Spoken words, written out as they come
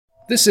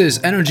This is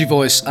Energy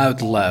Voice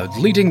Out Loud,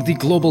 leading the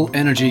global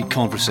energy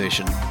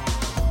conversation.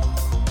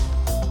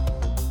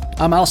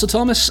 I'm Alistair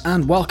Thomas,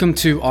 and welcome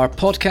to our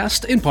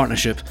podcast in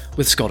partnership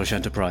with Scottish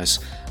Enterprise.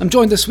 I'm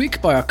joined this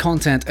week by our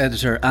content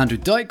editor Andrew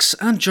Dykes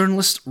and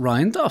journalist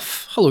Ryan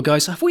Duff. Hello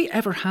guys, have we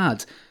ever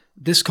had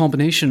this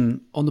combination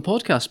on the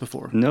podcast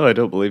before? No, I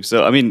don't believe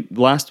so. I mean,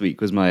 last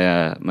week was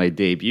my my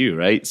debut,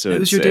 right? So it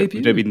was your debut?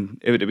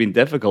 It would have been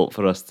difficult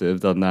for us to have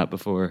done that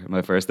before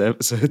my first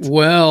episode.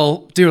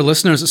 Well, dear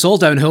listeners, it's all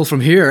downhill from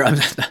here.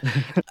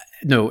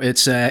 No,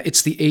 it's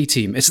the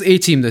A-Team. It's the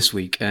A-Team this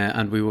week,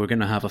 and we were going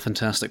to have a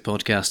fantastic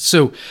podcast.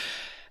 So,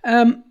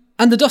 and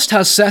the dust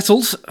has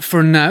settled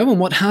for now on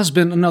what has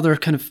been another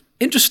kind of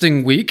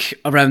interesting week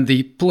around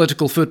the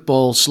political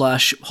football /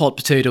 hot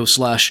potato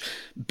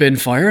 / bin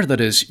fire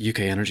that is UK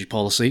energy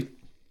policy.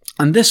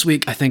 And this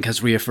week, I think,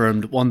 has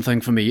reaffirmed one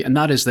thing for me, and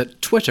that is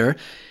that Twitter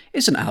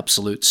is an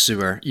absolute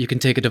sewer. You can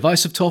take a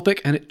divisive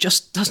topic, and it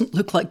just doesn't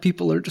look like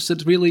people are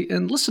interested really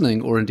in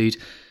listening or indeed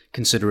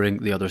considering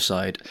the other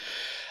side.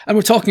 And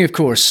we're talking, of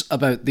course,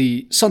 about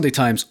the Sunday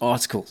Times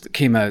article that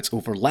came out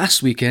over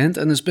last weekend,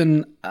 and there's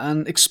been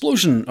an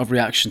explosion of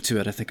reaction to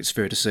it, I think it's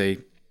fair to say.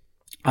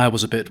 I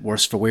was a bit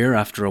worse for wear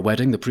after a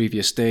wedding the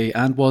previous day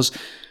and was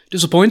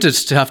disappointed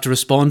to have to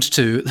respond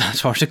to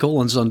that article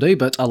on Sunday,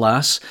 but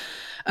alas.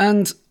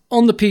 And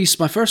on the piece,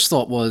 my first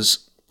thought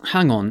was,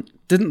 hang on,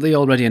 didn't they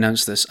already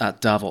announce this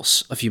at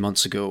Davos a few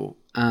months ago?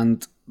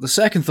 And the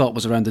second thought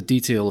was around the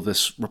detail of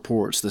this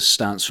report, this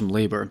stance from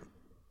Labour.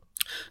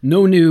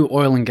 No new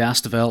oil and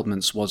gas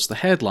developments was the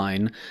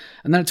headline,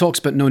 and then it talks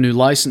about no new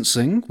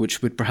licensing,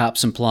 which would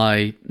perhaps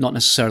imply not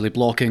necessarily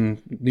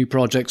blocking new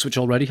projects which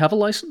already have a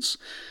licence.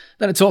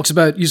 Then it talks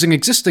about using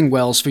existing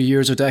wells for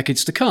years or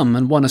decades to come,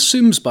 and one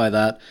assumes by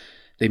that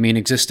they mean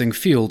existing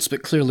fields,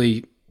 but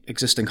clearly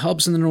existing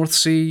hubs in the North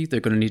Sea, they're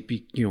going to need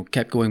to be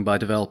kept going by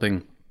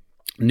developing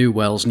new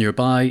wells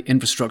nearby,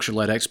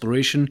 infrastructure-led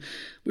exploration,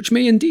 which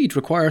may indeed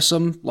require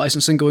some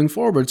licensing going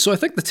forward. So I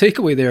think the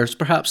takeaway there is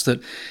perhaps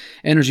that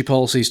energy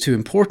policy is too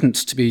important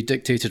to be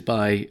dictated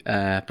by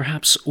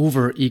perhaps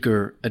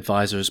over-eager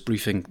advisors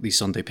briefing these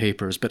Sunday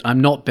papers, but I'm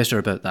not bitter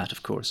about that,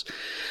 of course.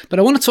 But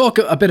I want to talk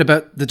a bit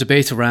about the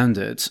debate around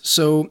it.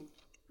 So,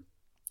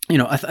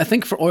 I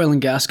think for oil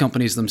and gas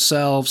companies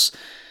themselves,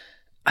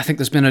 I think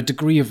there's been a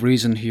degree of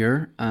reason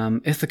here.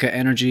 Ithaca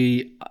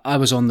Energy, I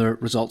was on their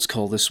results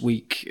call this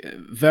week,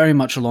 very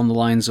much along the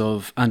lines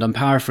of, and I'm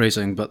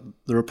paraphrasing, but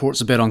the report's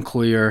a bit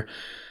unclear.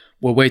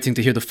 We're waiting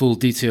to hear the full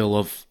detail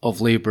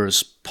of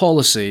Labour's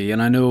policy.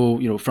 And I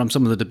know, from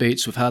some of the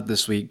debates we've had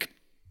this week,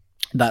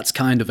 that's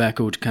kind of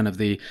echoed kind of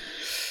the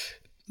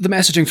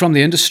messaging from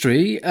the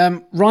industry.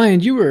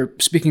 Ryan, you were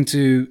speaking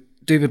to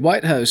David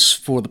Whitehouse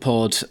for the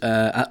pod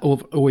at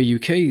OA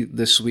UK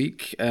this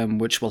week,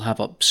 which we'll have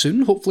up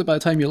soon, hopefully by the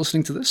time you're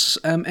listening to this.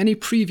 Any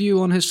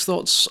preview on his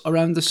thoughts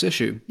around this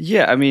issue?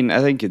 Yeah, I mean, I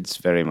think it's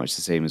very much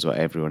the same as what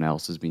everyone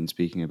else has been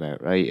speaking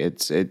about, right?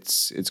 It's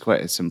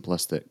quite a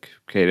simplistic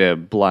kind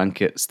of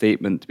blanket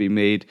statement to be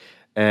made.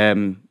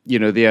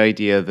 The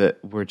idea that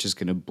we're just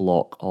going to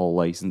block all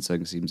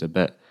licensing seems a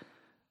bit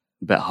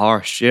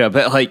harsh, a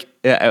bit like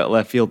out of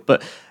left field.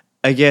 But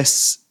I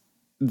guess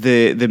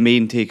the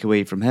main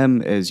takeaway from him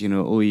is,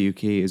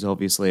 OEUK is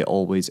obviously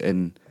always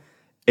in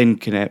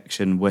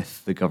connection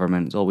with the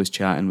government. It's always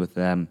chatting with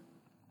them.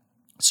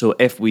 So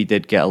if we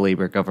did get a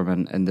Labour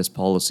government and this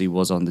policy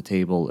was on the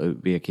table, it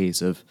would be a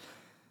case of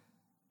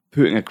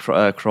putting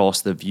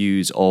across the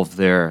views of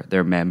their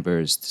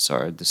members to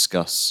sort of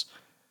discuss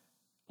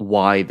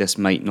why this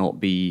might not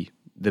be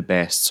the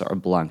best sort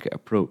of blanket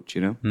approach,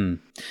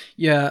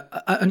 Yeah,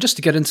 and just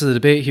to get into the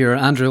debate here,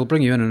 Andrew, I'll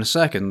bring you in a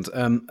second.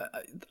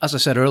 As I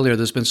said earlier,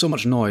 there's been so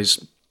much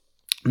noise,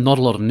 not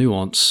a lot of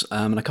nuance,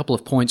 and a couple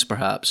of points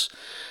perhaps.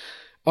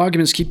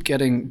 Arguments keep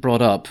getting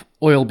brought up.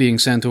 Oil being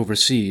sent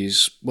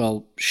overseas,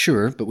 well,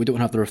 sure, but we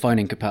don't have the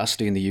refining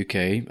capacity in the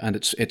UK, and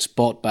it's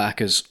bought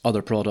back as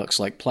other products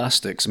like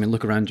plastics. I mean,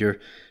 look around your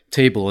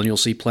table and you'll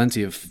see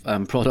plenty of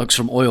products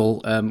from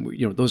oil.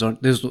 Those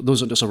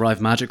don't just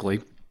arrive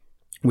magically.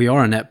 We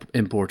are a net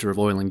importer of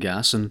oil and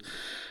gas, and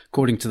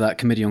according to that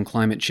Committee on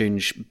Climate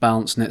Change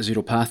Balanced Net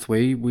Zero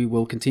Pathway, we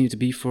will continue to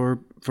be for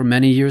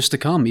many years to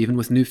come, even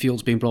with new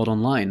fields being brought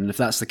online. And if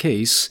that's the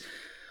case,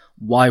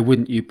 why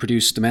wouldn't you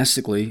produce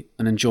domestically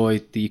and enjoy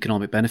the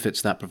economic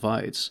benefits that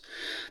provides?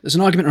 There's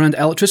an argument around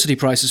electricity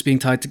prices being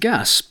tied to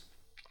gas.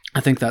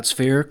 I think that's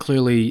fair.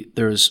 Clearly,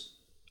 there's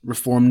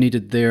reform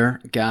needed there.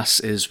 Gas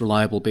is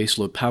reliable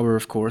baseload power,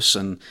 of course,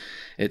 and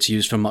it's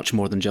used for much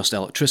more than just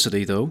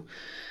electricity, though.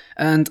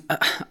 And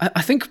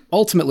I think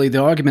ultimately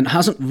the argument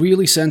hasn't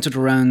really centred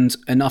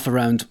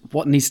around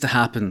what needs to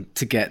happen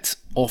to get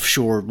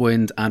offshore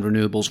wind and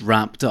renewables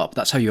ramped up.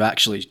 That's how you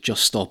actually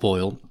just stop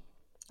oil.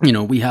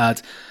 We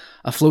had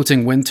a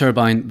floating wind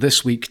turbine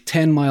this week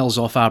 10 miles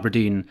off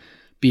Aberdeen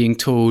being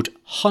towed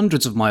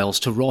hundreds of miles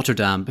to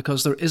Rotterdam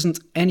because there isn't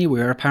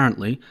anywhere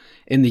apparently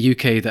in the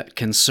UK that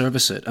can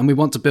service it. And we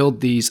want to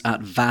build these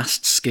at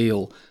vast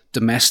scale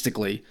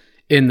domestically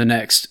in the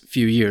next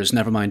few years,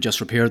 never mind just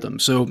repair them.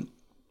 So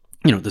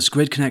there's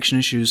grid connection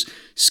issues,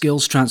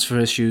 skills transfer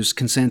issues,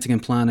 consenting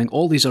and planning,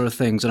 all these other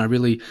things. And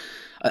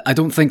I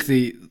don't think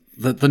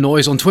the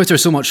noise on Twitter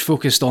so much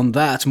focused on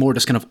that, more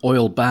just kind of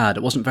oil bad.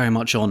 It wasn't very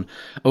much on,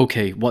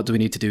 okay, what do we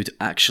need to do to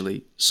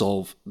actually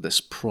solve this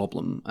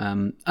problem?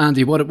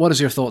 Andy, what is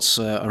your thoughts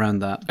around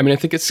that? I mean, I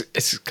think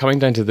it's coming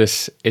down to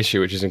this issue,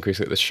 which is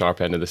increasingly at the sharp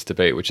end of this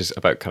debate, which is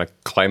about kind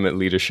of climate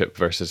leadership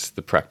versus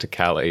the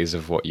practicalities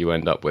of what you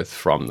end up with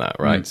from that,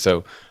 right?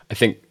 So I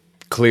think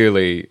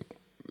clearly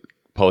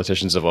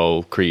politicians of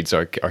all creeds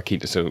are keen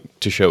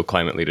to show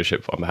climate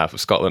leadership on behalf of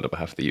Scotland, on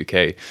behalf of the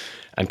UK,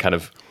 and kind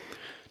of,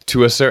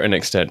 to a certain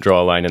extent,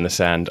 draw a line in the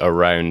sand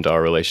around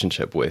our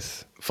relationship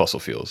with fossil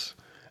fuels.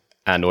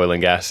 And oil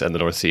and gas and the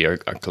North Sea are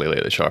clearly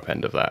at the sharp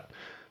end of that.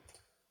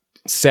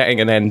 Setting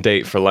an end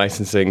date for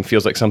licensing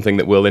feels like something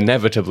that will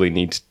inevitably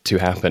need to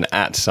happen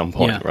at some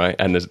point, right?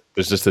 And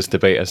there's just this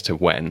debate as to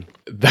when.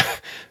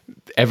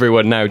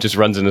 Everyone now just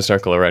runs in a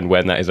circle around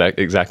when that is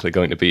exactly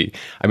going to be.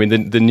 I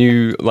mean, the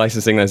new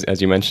licensing,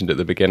 as you mentioned at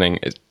the beginning,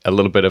 is a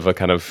little bit of a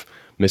kind of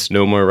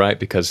misnomer, right?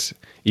 Because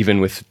even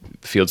with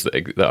fields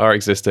that are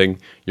existing,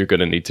 you're going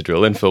to need to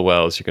drill infill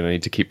wells, you're going to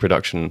need to keep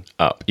production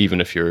up,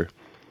 even if you're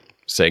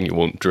saying you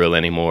won't drill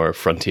any more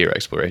frontier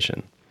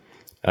exploration.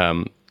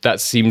 That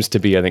seems to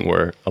be, I think,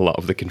 where a lot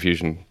of the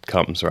confusion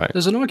comes, right?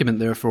 There's an argument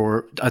there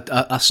for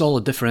a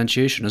solid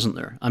differentiation, isn't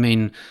there? I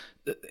mean,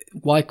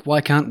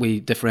 why can't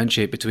we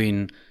differentiate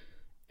between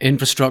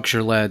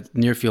infrastructure-led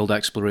near-field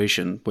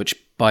exploration, which,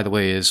 by the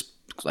way, is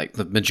like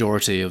the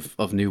majority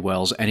of new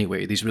wells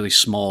anyway, these really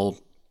small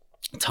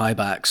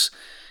tiebacks,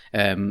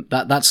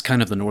 that's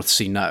kind of the North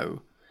Sea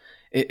now.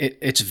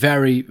 It's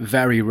very,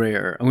 very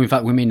rare. And in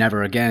fact, we may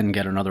never again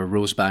get another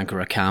Rosebank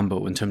or a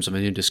Cambo in terms of a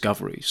new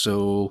discovery.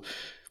 So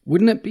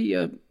wouldn't it be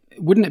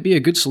a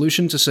good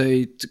solution to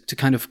say to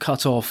kind of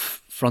cut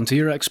off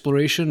frontier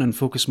exploration and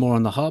focus more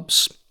on the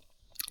hubs?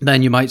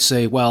 Then you might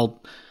say,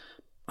 well,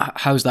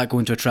 how's that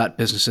going to attract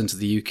business into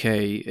the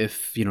UK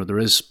if there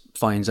is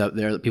finds out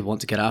there that people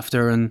want to get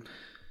after, and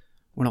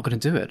we're not going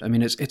to do it? I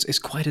mean, it's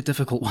quite a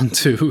difficult one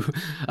too.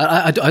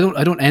 I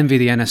don't envy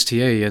the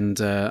NSTA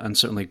and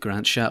certainly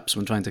Grant Shapps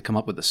when trying to come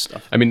up with this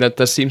stuff. I mean,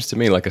 that seems to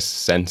me like a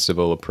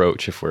sensible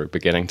approach if we're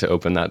beginning to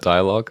open that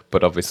dialogue.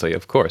 But obviously,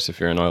 of course, if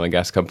you're an oil and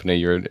gas company,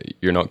 you're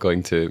not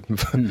going to,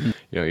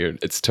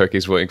 it's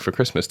turkeys voting for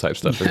Christmas type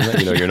stuff,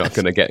 isn't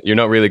it? You're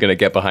not really going to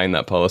get behind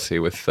that policy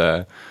with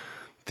the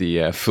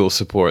full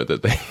support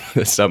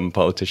that some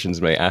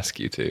politicians may ask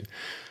you to.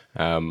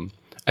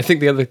 I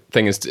think the other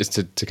thing is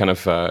to kind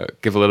of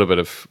give a little bit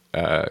of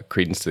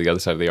credence to the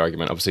other side of the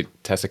argument. Obviously,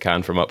 Tessa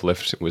Khan from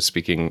Uplift was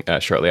speaking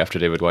shortly after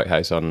David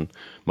Whitehouse on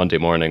Monday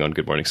morning on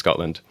Good Morning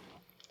Scotland,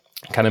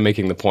 kind of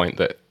making the point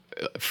that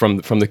from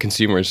the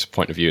consumer's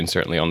point of view, and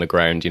certainly on the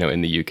ground,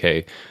 in the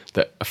UK,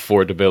 that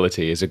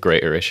affordability is a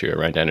greater issue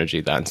around energy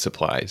than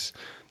supplies.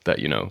 That,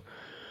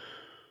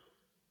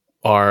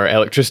 our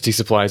electricity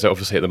supplies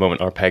obviously at the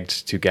moment are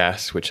pegged to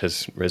gas, which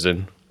has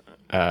risen.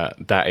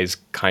 That is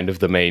kind of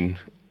the main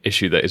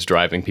issue that is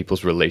driving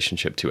people's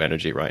relationship to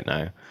energy right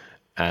now.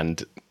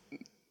 And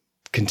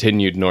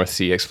continued North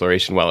Sea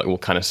exploration, while it will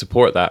kind of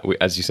support that,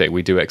 as you say,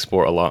 we do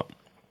export a lot.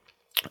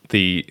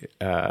 The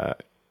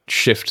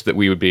shift that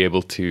we would be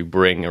able to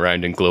bring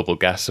around in global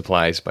gas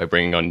supplies by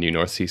bringing on new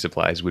North Sea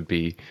supplies would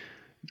be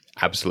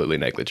absolutely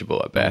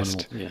negligible at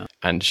best. Yeah.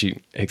 And she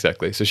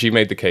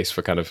made the case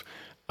for kind of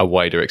a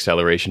wider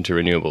acceleration to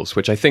renewables,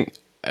 which I think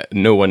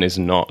no one is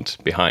not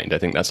behind. I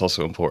think that's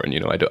also important.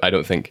 I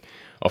don't think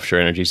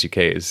Offshore Energies UK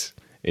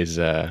is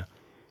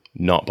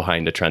not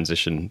behind a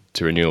transition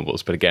to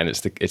renewables. But again, it's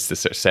the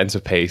sort of sense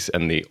of pace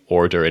and the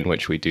order in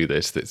which we do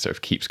this that sort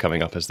of keeps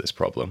coming up as this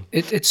problem.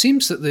 It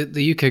seems that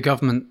the UK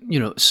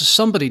government,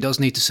 somebody does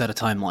need to set a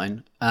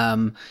timeline.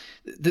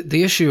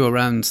 The issue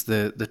around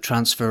the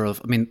transfer of,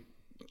 I mean,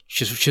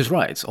 she's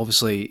right.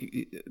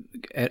 Obviously,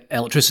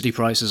 electricity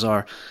prices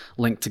are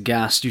linked to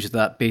gas due to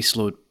that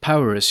baseload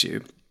power issue.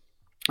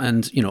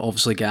 And,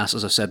 obviously gas,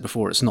 as I said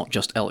before, it's not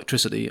just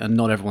electricity, and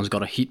not everyone's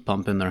got a heat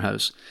pump in their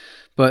house.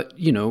 But,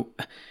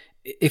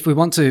 if we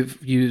want to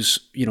use,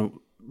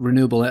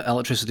 renewable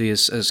electricity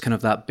as kind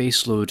of that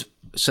baseload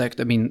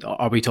sector, I mean,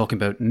 are we talking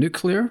about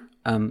nuclear?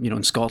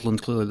 In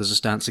Scotland, clearly there's a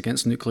stance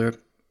against nuclear.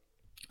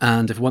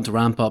 And if we want to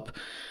ramp up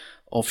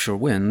offshore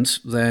wind,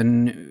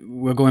 then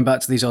we're going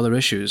back to these other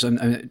issues.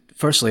 And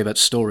firstly, about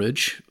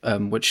storage,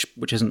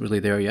 which isn't really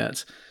there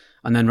yet.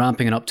 And then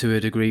ramping it up to a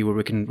degree where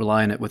we can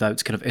rely on it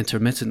without kind of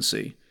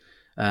intermittency.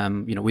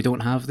 We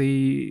don't have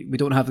the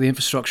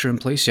infrastructure in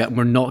place yet, and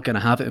we're not going to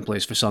have it in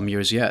place for some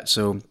years yet.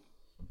 So,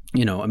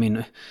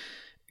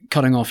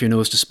 cutting off your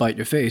nose to spite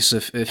your face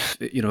if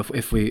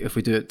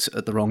we do it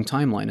at the wrong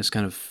timeline is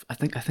kind of, I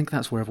think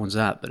that's where everyone's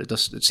at. But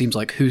it seems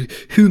like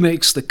who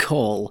makes the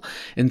call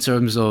in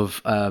terms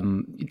of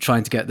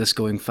trying to get this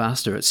going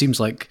faster? It seems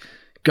like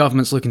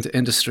government's looking to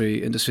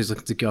industry's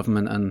looking to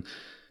government, and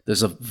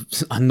there's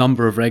a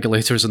number of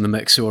regulators in the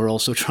mix who are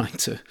also trying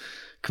to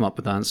come up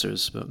with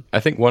answers. But I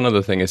think one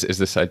other thing is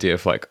this idea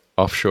of like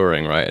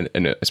offshoring, right?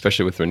 And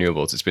especially with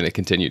renewables, it's been a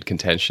continued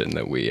contention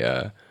that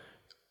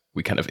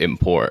we kind of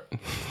import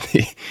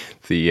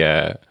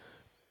the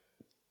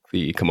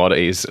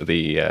commodities,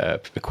 the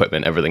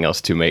equipment, everything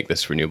else to make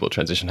this renewable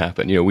transition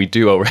happen. We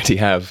do already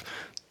have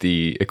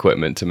the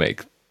equipment to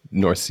make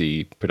North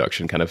Sea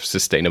production kind of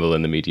sustainable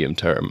in the medium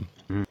term.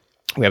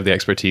 We have the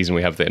expertise and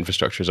we have the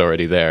infrastructures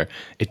already there.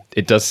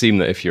 It does seem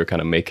that if you're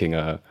kind of making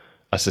a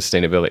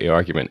sustainability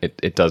argument,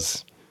 it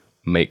does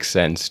make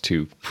sense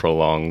to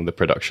prolong the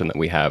production that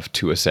we have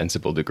to a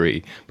sensible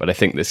degree. But I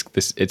think this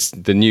it's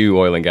the new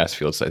oil and gas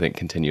fields, I think,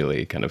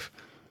 continually kind of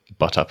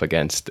butt up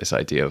against this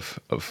idea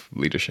of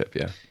leadership.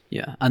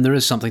 Yeah, and there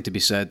is something to be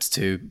said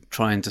to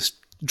trying to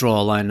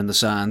draw a line in the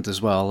sand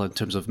as well in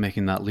terms of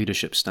making that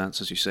leadership stance,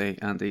 as you say,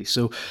 Andy.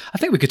 So I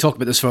think we could talk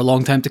about this for a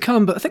long time to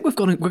come, but I think we're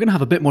going to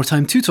have a bit more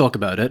time to talk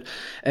about it.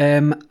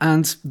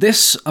 And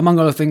this, among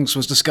other things,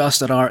 was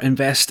discussed at our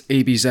Invest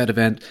ABZ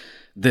event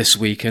this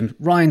week, and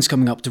Ryan's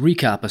coming up to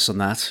recap us on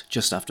that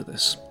just after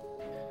this.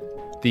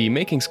 The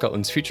Making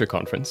Scotland's Future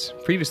Conference,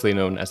 previously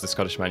known as the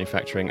Scottish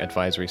Manufacturing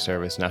Advisory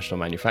Service National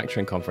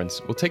Manufacturing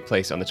Conference, will take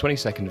place on the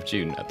 22nd of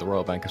June at the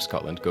Royal Bank of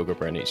Scotland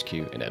Gogarburn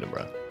HQ in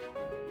Edinburgh.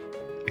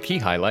 A key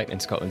highlight in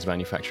Scotland's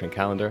manufacturing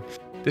calendar,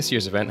 this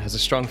year's event has a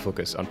strong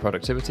focus on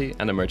productivity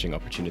and emerging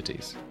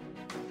opportunities.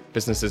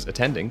 Businesses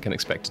attending can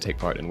expect to take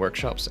part in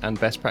workshops and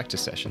best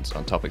practice sessions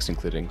on topics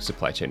including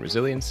supply chain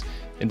resilience,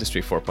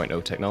 Industry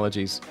 4.0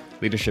 technologies,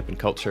 leadership and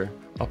culture,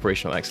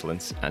 operational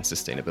excellence, and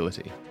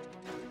sustainability.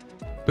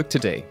 Book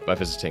today by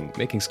visiting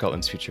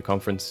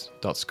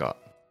makingscotlandsfutureconference.scot.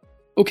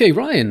 Okay,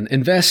 Ryan,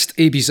 Invest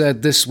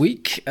ABZ this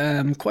week.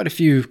 Quite a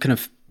few kind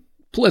of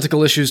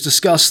political issues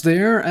discussed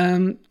there.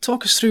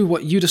 Talk us through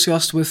what you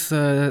discussed with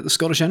the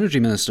Scottish Energy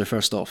Minister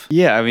first off.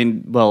 Yeah, I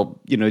mean, well,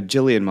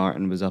 Gillian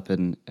Martin was up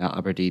in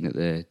Aberdeen at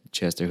the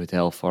Chester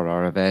Hotel for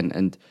our event,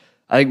 and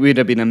I think we'd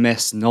have been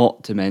amiss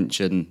not to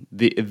mention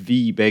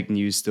the big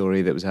news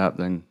story that was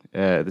happening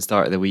at the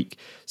start of the week.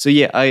 So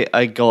yeah,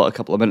 I got a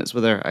couple of minutes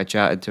with her. I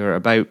chatted to her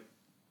about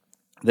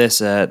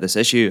this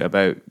issue,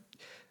 about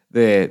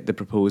the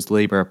proposed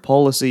Labour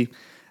policy.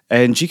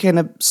 And she kind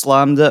of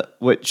slammed it,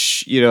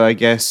 which, I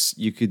guess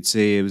you could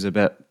say it was a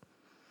bit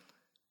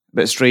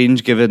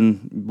strange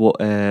given what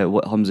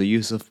Humza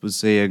Yousaf was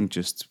saying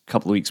just a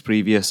couple of weeks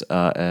previous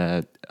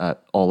at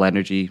All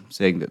Energy,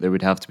 saying that there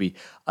would have to be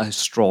a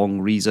strong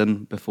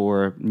reason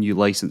before new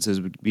licences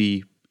would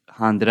be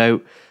handed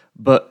out.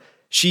 But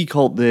she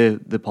called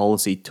the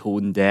policy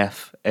tone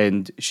deaf,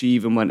 and she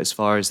even went as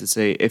far as to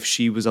say if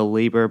she was a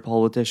Labour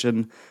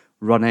politician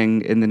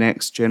running in the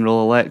next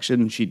general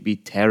election, she'd be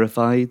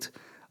terrified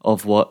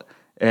of what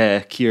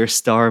Keir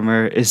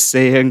Starmer is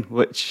saying,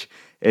 which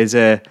is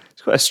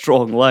it's quite a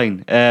strong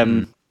line.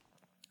 I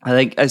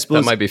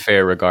suppose that might be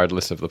fair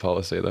regardless of the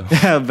policy, though.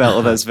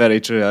 Well, that's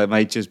very true. It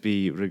might just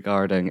be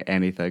regarding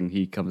anything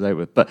he comes out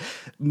with. But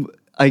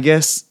I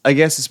guess,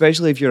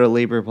 especially if you're a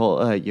Labour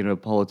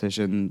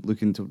politician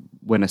looking to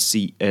win a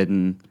seat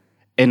in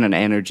an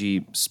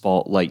energy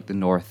spot like the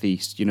North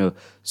East,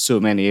 so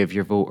many of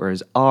your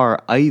voters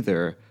are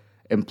either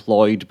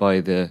employed by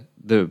the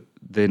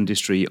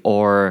industry,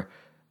 or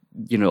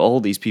all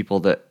these people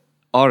that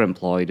are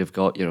employed have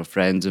got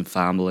friends and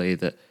family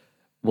that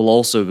will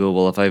also go,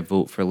 well, if I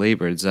vote for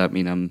Labour, does that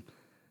mean I'm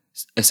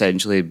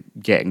essentially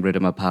getting rid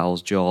of my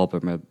pal's job or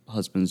my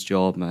husband's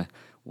job, my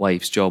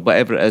wife's job,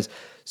 whatever it is?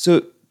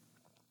 So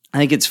I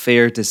think it's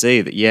fair to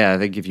say that, I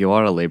think if you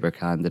are a Labour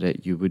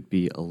candidate, you would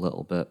be a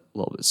little bit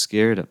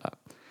scared of that.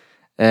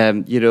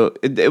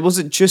 It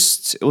wasn't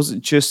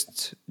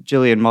just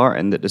Gillian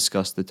Martin that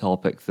discussed the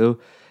topic, though.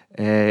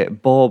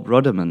 Bob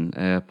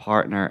Rudiman,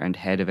 partner and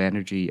head of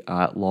energy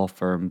at law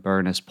firm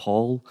Burness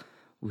Paul,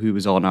 who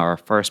was on our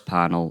first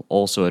panel,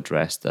 also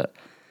addressed it.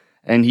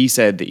 And he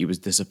said that he was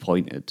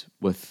disappointed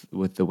with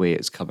the way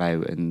it's come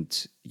out,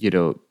 and,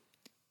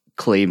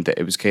 claimed that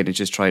it was kind of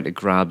just trying to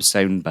grab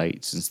sound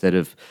bites instead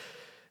of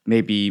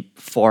maybe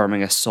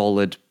forming a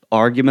solid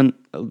argument,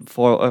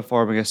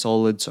 forming a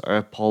solid sort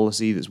of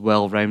policy that's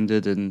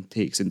well-rounded and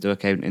takes into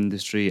account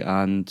industry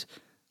and,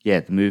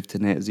 the move to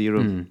net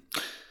zero.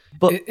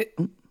 But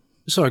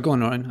sorry, go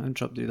on, Ryan. I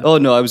interrupted you there. Oh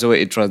no, I was away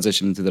to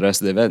transition into the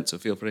rest of the event, so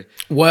feel free.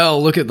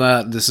 Well, look at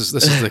that. This is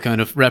the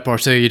kind of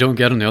repartee you don't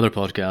get on the other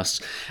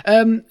podcasts.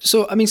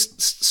 So, I mean,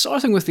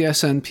 starting with the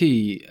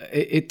SNP,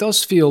 it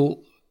does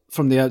feel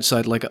from the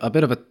outside like a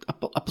bit of a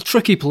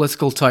tricky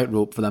political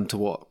tightrope for them to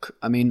walk.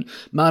 I mean,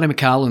 Mary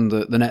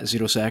McCallan, the net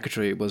zero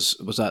secretary,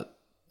 was at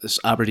this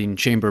Aberdeen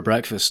chamber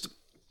breakfast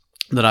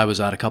that I was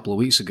at a couple of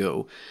weeks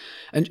ago.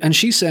 And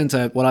she sent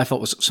out what I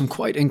thought was some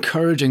quite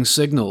encouraging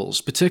signals,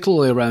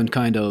 particularly around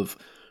kind of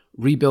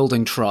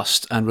rebuilding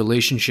trust and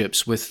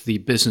relationships with the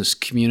business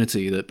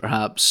community that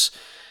perhaps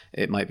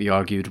it might be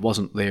argued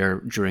wasn't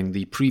there during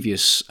the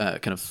previous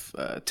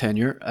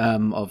tenure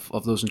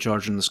of those in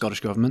charge in the Scottish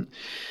government.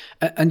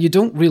 And you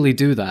don't really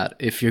do that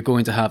if you're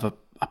going to have a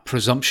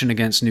presumption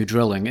against new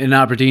drilling, in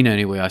Aberdeen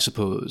anyway, I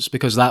suppose,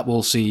 because that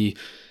will see...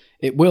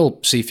 It will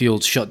see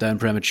fields shut down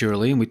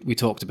prematurely, and we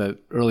talked about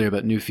earlier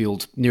about near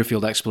field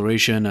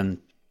exploration and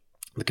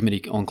the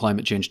Committee on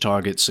Climate Change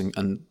targets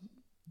and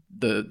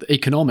the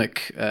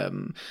economic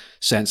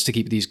sense to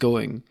keep these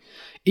going.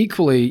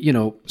 Equally, you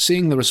know,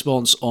 seeing the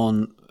response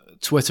on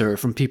Twitter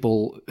from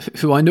people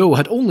who I know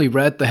had only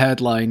read the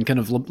headline, kind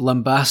of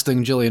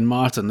lambasting Gillian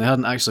Martin. They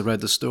hadn't actually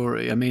read the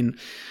story. I mean,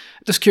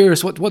 just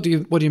curious, what do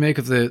you make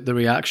of the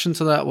reaction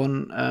to that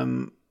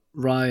one,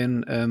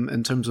 Ryan?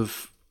 In terms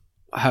of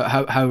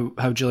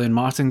how Gillian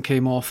Martin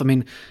came off. I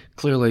mean,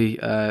 clearly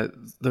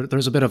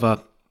there's a bit of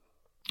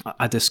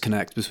a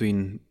disconnect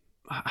between.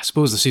 I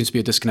suppose there seems to be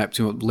a disconnect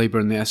between what Labour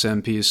and the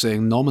SNP is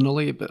saying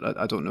nominally, but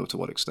I don't know to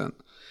what extent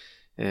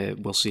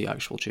we'll see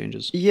actual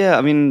changes. Yeah,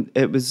 I mean,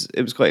 it was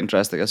quite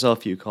interesting. I saw a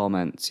few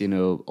comments, you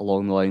know,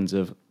 along the lines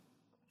of,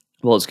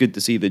 well, it's good to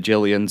see that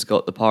Gillian's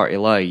got the party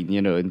line,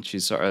 you know, and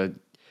she's sort of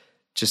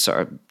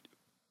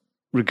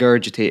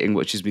regurgitating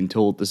what she's been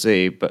told to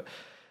say. But,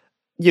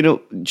 you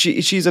know,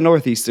 she's a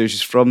northeaster.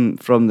 She's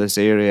from this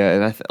area,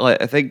 and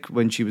I think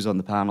when she was on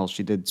the panel,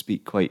 she did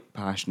speak quite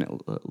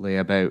passionately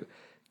about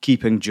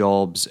keeping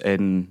jobs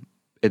in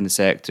the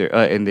sector,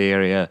 in the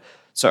area,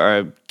 sort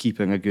of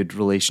keeping a good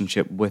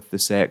relationship with the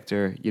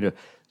sector. You know,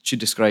 she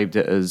described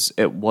it as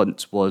it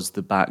once was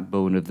the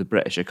backbone of the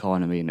British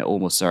economy, and it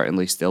almost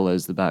certainly still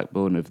is the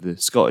backbone of the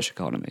Scottish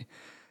economy.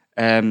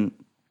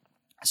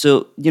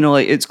 So, you know,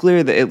 like, it's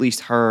clear that at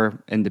least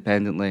her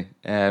independently,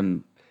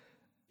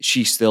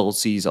 she still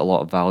sees a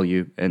lot of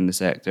value in the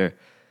sector.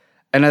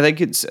 And I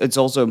think it's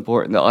also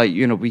important that,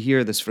 you know, we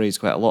hear this phrase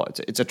quite a lot.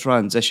 It's a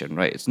transition,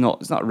 right? It's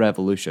not a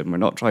revolution. We're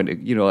not trying to,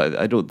 you know,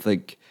 I don't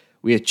think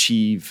we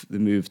achieve the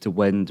move to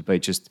wind by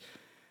just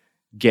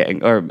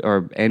getting,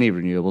 or any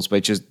renewables, by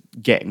just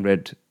getting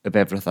rid of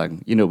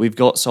everything. You know, we've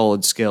got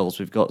solid skills,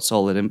 we've got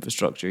solid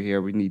infrastructure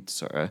here. We need to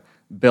sort of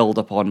build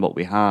upon what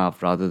we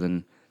have rather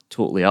than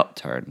totally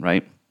upturn,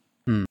 right?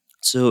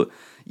 So,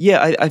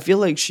 yeah, I feel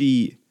like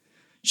she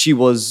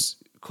was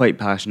quite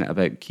passionate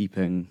about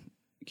keeping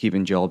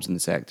jobs in the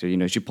sector. You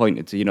know, she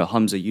pointed to, you know,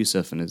 Humza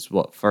Yousaf in his,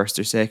 first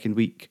or second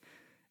week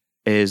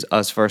is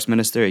as First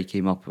Minister. He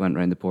came up and went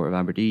around the port of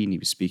Aberdeen. He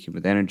was speaking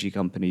with energy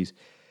companies.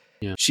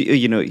 Yeah.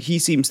 You know, he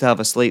seems to have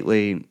a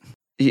slightly,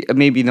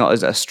 maybe not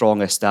as a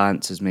strong a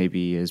stance as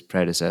maybe his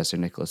predecessor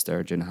Nicola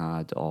Sturgeon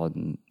had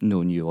on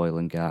no new oil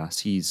and gas.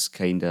 He's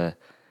kind of,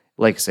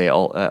 like I say,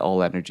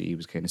 all energy. He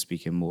was kind of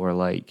speaking more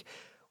like,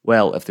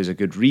 well, if there's a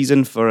good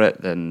reason for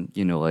it, then,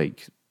 you know,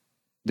 like,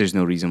 there's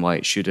no reason why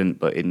it shouldn't,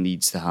 but it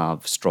needs to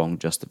have strong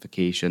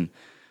justification,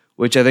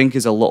 which I think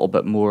is a little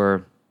bit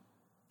more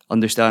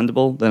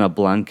understandable than a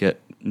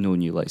blanket no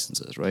new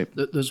licenses, right?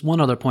 There's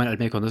one other point I'd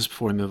make on this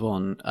before we move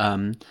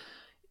on.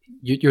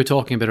 You were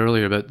talking a bit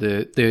earlier about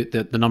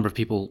the number of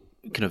people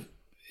kind of,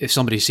 if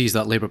somebody sees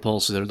that Labour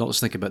policy, they're not just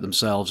thinking about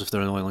themselves. If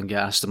they're in oil and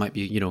gas, there might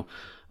be, you know,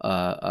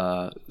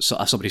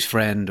 somebody's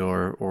friend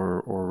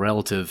or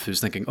relative who's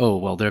thinking, oh,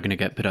 well, they're going to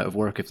get put out of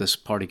work if this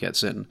party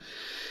gets in.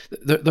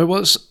 There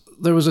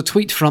was a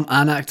tweet from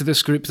an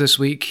activist group this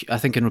week, I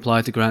think in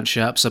reply to Grant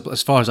Shapps.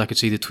 As far as I could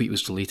see, the tweet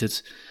was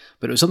deleted.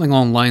 But it was something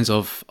along the lines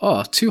of,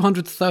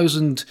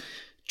 200,000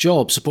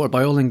 jobs supported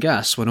by oil and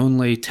gas when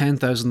only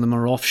 10,000 of them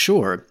are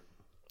offshore.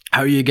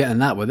 How are you getting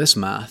that with this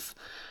math?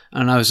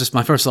 And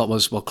my first thought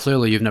was, well,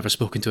 clearly you've never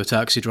spoken to a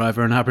taxi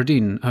driver in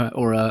Aberdeen,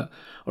 or a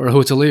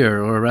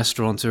hotelier, or a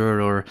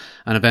restaurateur, or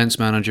an events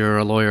manager, or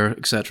a lawyer,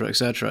 etc.,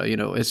 etc. You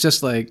know, it's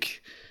just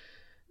like,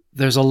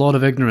 there's a lot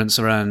of ignorance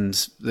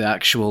around the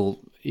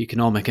actual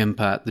economic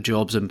impact, the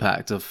jobs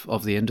impact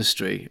of the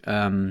industry.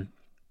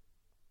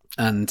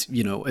 And,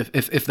 you know,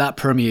 if that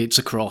permeates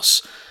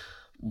across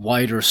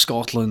wider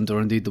Scotland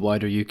or indeed the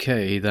wider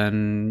UK,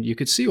 then you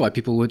could see why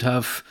people would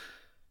have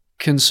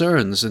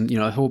concerns. And, you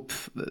know, I hope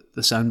that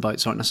the sound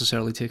bites aren't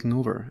necessarily taking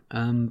over.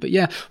 But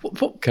yeah.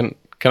 Can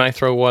I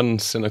throw one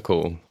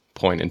cynical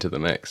point into the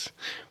mix,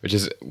 which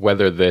is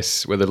whether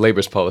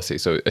Labour's policy,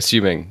 so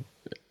assuming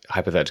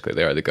hypothetically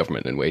they are the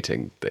government in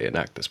waiting, they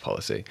enact this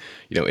policy,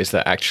 you know, is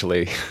that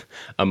actually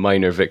a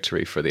minor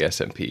victory for the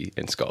SNP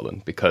in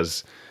Scotland?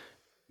 Because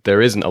there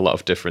isn't a lot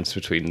of difference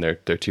between their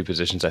two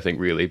positions, I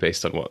think, really,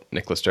 based on what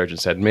Nicola Sturgeon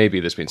said.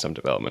 Maybe there's been some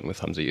development with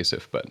Humza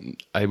Yousaf, but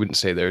I wouldn't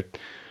say they're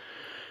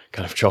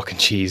kind of chalk and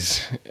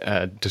cheese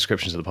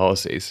descriptions of the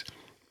policies.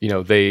 You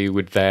know, they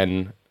would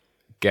then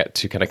get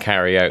to kind of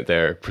carry out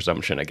their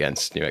presumption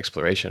against new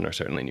exploration or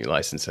certainly new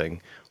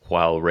licensing,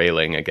 while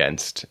railing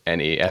against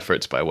any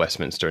efforts by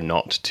Westminster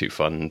not to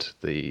fund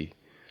the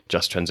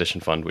Just Transition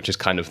Fund, which is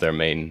kind of their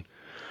main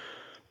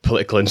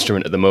political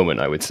instrument at the moment,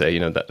 I would say. You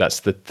know,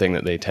 that's the thing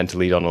that they tend to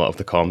lead on a lot of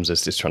the comms,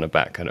 is just trying to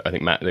back. I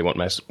think they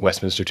want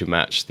Westminster to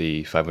match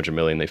the 500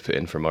 million they've put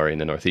in for Murray in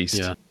the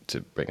Northeast,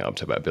 to bring it up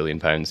to about £1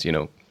 billion. You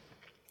know,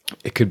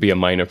 it could be a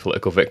minor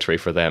political victory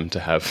for them to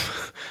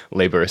have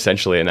Labour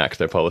essentially enact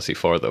their policy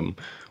for them,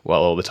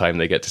 while all the time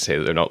they get to say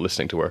that they're not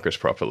listening to workers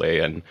properly.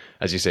 And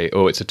as you say,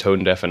 oh, it's a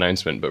tone-deaf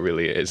announcement, but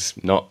really it is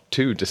not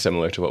too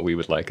dissimilar to what we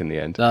would like in the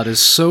end. That is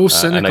so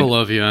cynical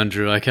of you,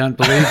 Andrew. I can't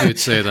believe you'd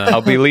say that.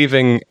 I'll be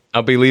leaving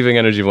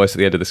Energy Voice at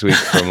the end of this week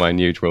for my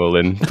new role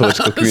in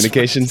political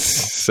communications.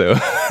 So,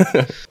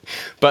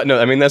 but no,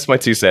 I mean, that's my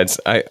 2 cents.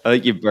 I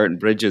think you've burnt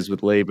bridges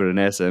with Labour and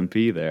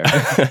SNP there.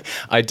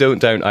 I don't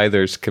doubt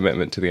either's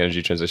commitment to the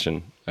energy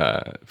transition,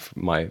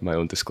 my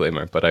own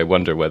disclaimer, but I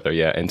wonder whether,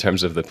 in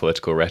terms of the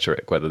political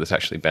rhetoric, whether this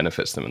actually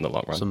benefits them in the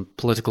long run. Some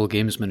political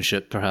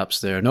gamesmanship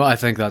perhaps there. No, I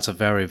think that's a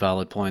very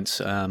valid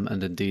point,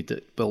 and indeed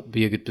it will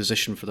be a good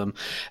position for them.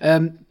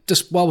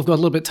 Just while we've got a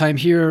little bit of time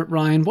here,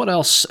 Ryan, what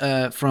else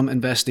from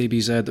Invest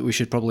ABZ that we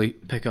should probably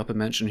pick up and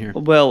mention here?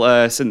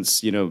 Well,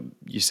 since,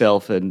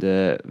 yourself and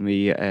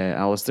me,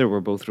 Alistair, we're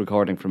both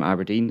recording from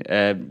Aberdeen,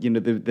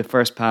 the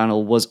first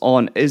panel was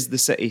on, is the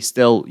city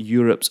still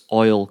Europe's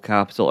oil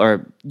capital,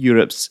 or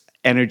Europe's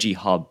energy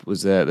hub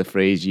was the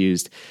phrase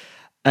used.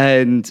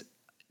 And,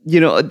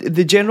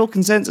 the general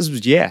consensus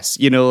was yes.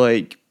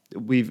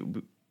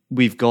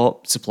 We've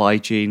got supply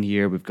chain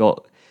here, we've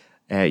got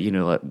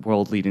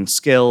world-leading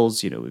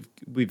skills.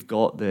 We've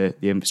got the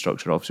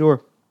infrastructure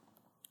offshore.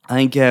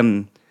 I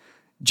think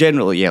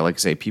generally, like I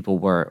say, people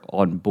were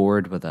on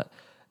board with it.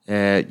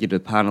 The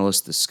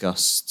panelists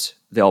discussed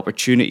the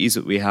opportunities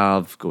that we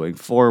have going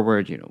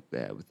forward.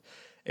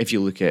 If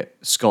you look at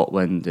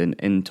Scotland and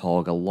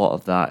Intog, a lot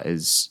of that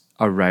is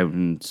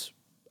around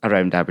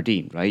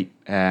Aberdeen, right?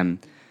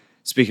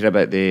 Speaking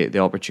about the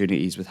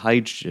opportunities with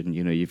hydrogen,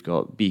 you've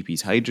got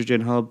BP's hydrogen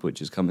hub, which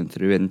is coming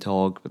through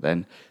Intog, but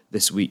then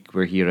this week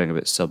we're hearing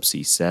about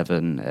Subsea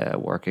 7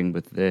 working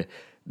with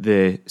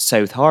the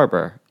South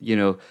Harbour,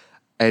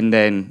 and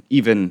then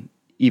even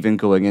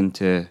going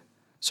into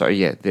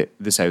the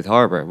South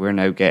Harbour, we're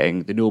now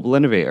getting the Noble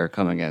Innovator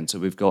coming in, so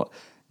we've got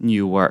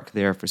new work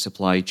there for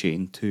supply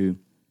chain too.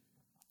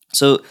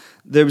 So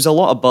there was a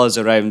lot of buzz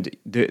around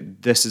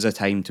this is a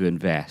time to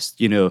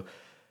invest,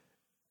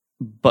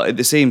 But at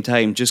the same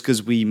time, just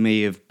because we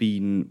may have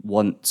been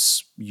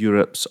once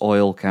Europe's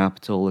oil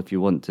capital, if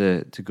you want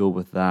to go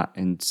with that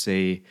and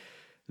say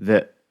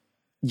that,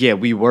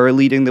 we were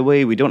leading the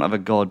way, we don't have a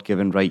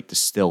God-given right to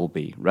still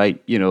be, right?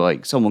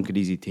 Like someone could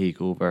easily take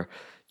over.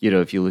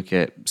 If you look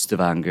at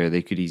Stavanger,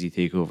 they could easily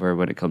take over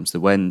when it comes to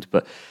wind.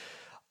 But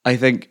I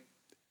think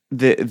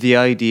the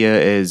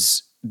idea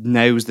is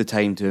now's the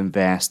time to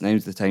invest.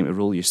 Now's the time to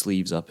roll your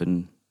sleeves up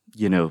and,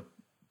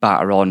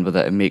 batter on with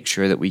it and make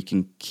sure that we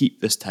can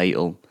keep this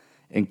title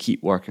and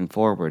keep working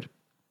forward.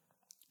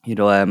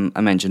 I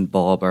mentioned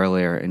Bob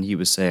earlier, and he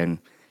was saying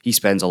he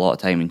spends a lot of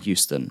time in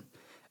Houston.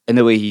 And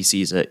the way he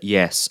sees it,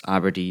 yes,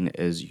 Aberdeen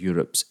is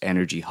Europe's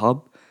energy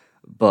hub,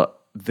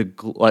 but the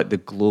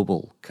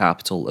global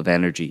capital of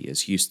energy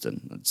is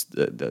Houston.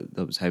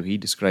 That was how he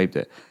described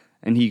it.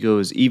 And he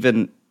goes,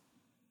 even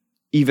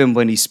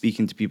when he's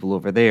speaking to people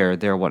over there,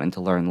 they're wanting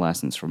to learn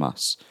lessons from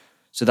us.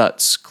 So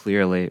that's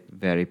clearly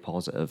very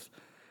positive.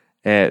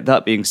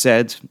 That being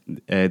said,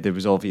 there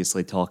was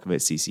obviously talk about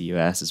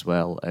CCUS as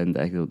well, and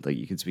I don't think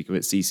you can speak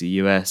about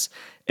CCUS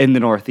in the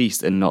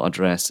Northeast and not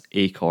address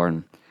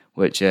Acorn,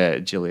 which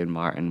Gillian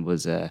Martin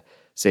was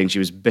saying she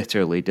was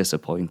bitterly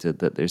disappointed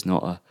that there's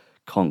not a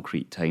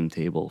concrete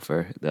timetable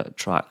for the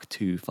Track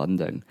 2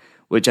 funding,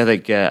 which I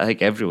think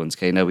everyone's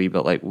kind of a wee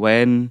bit like,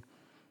 when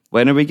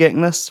are we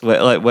getting this?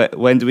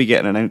 When do we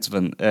get an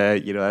announcement? I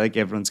think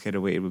everyone's kind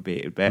of waiting with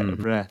bated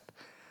breath.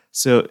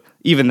 So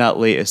even that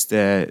latest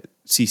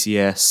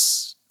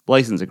CCS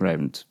licensing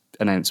round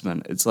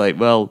announcement, it's like,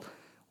 well,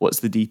 what's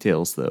the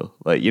details though?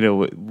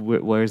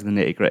 Where's the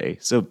nitty gritty?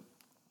 So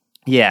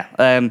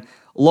a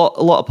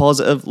lot of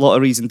positive, a lot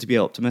of reason to be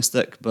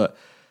optimistic, but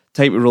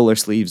time to roll our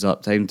sleeves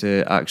up, time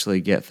to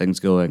actually get things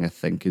going, I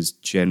think is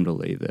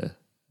generally the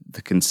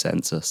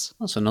consensus.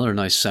 That's another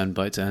nice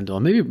soundbite to end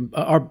on. Maybe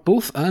are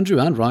both Andrew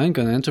and Ryan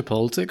going to enter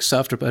politics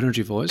after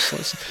Energy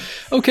Voice?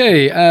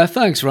 Okay,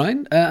 thanks,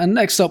 Ryan. And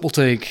next up, we'll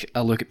take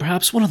a look at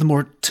perhaps one of the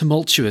more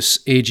tumultuous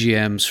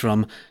AGMs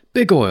from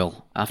Big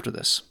Oil after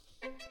this.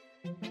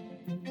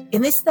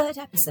 In this third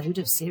episode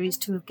of Series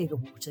 2 of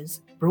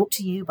Gigawaters, brought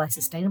to you by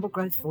Sustainable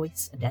Growth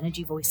Voice and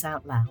Energy Voice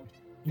Out Loud,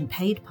 in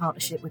paid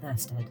partnership with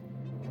Ørsted,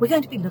 we're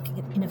going to be looking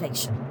at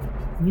innovation,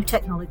 new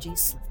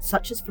technologies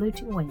such as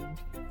floating wind,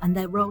 and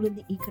their role in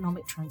the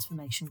economic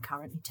transformation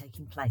currently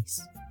taking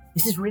place.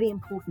 This is really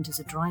important as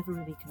a driver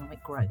of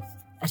economic growth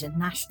at a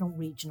national,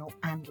 regional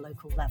and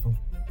local level.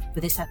 For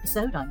this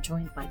episode, I'm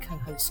joined by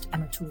co-host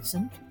Emma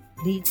Toulson,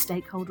 lead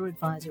stakeholder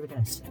advisor at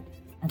Ørsted,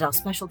 and our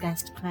special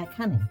guest Claire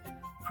Canning,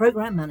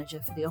 Programme Manager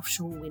for the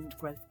Offshore Wind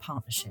Growth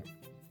Partnership,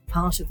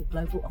 part of the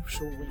Global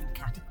Offshore Wind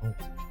Catapult.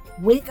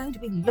 We're going to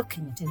be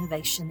looking at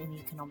innovation in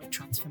economic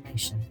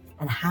transformation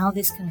and how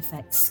this can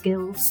affect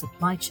skills,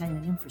 supply chain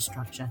and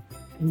infrastructure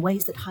in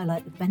ways that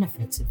highlight the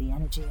benefits of the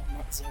energy and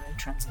net zero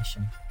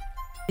transition.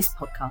 This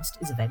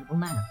podcast is available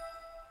now.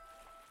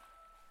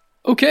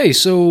 Okay,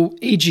 so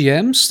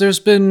AGMs, there's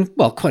been,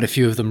 quite a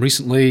few of them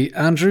recently,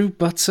 Andrew,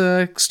 but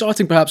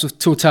starting perhaps with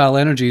Total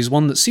Energies,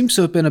 one that seems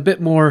to have been a bit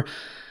more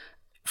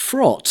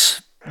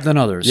fraught than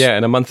others. Yeah,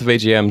 in a month of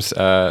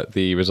AGMs,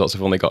 the results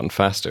have only gotten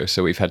faster.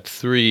 So we've had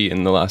 3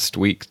 in the last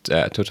week.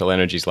 Total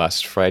Energies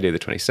last Friday, the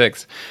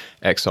 26th,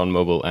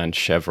 ExxonMobil and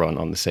Chevron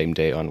on the same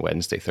day on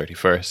Wednesday,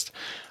 31st.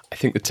 I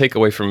think the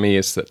takeaway from me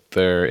is that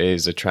there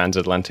is a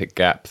transatlantic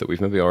gap that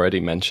we've maybe already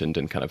mentioned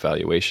in kind of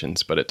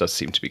valuations, but it does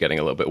seem to be getting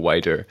a little bit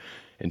wider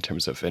in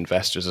terms of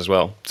investors as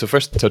well. So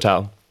first,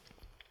 Total.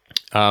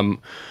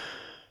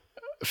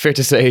 Fair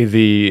to say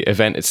the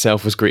event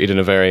itself was greeted in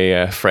a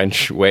very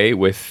French way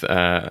with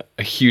a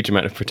huge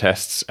amount of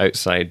protests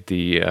outside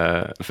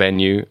the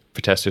venue.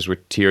 Protesters were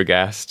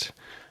tear-gassed,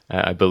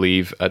 I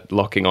believe, at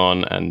locking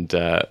on and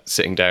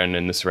sitting down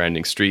in the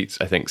surrounding streets.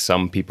 I think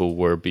some people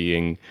were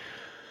being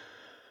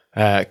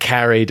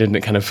carried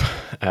and kind of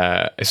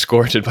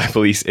escorted by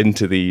police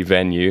into the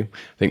venue.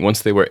 I think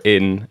once they were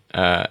in,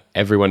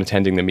 everyone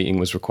attending the meeting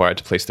was required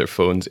to place their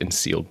phones in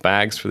sealed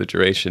bags for the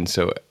duration.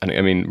 So,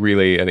 I mean,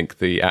 really, I think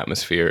the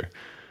atmosphere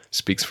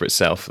speaks for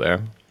itself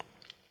there.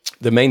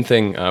 The main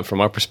thing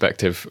from our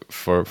perspective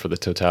for the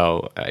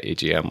Total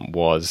AGM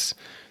was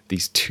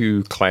these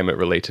 2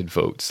 climate-related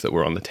votes that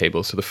were on the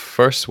table. So the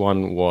first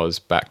one was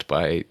backed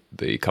by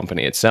the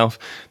company itself.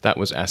 That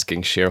was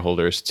asking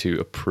shareholders to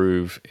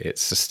approve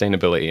its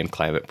sustainability and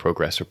climate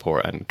progress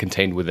report, and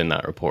contained within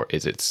that report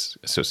is its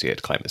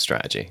associated climate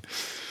strategy.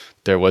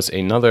 There was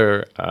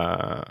another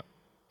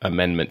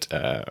amendment,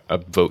 a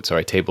vote,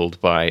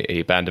 tabled by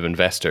a band of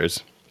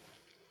investors,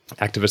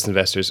 activist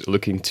investors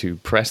looking to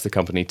press the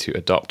company to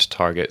adopt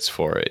targets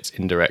for its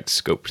indirect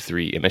Scope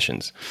 3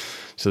 emissions.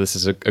 So this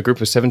is a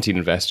group of 17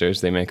 investors.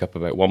 They make up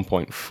about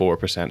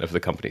 1.4% of the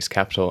company's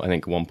capital, I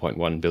think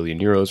 1.1 billion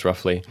euros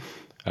roughly.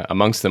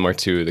 Amongst them are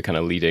 2 of the kind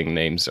of leading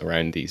names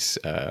around these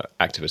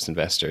activist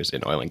investors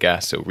in oil and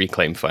gas, so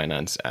Reclaim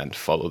Finance and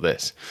Follow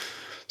This.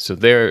 So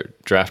their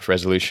draft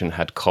resolution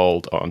had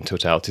called on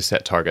Total to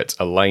set targets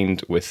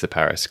aligned with the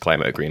Paris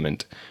Climate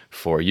Agreement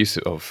for use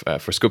of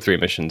for Scope 3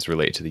 emissions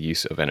related to the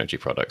use of energy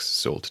products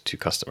sold to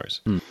customers.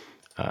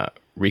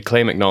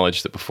 Reclaim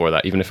acknowledged that before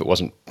that, even if it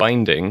wasn't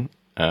binding,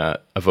 a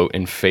vote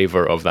in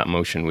favor of that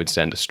motion would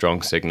send a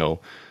strong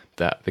signal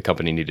that the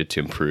company needed to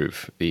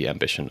improve the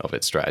ambition of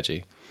its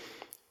strategy.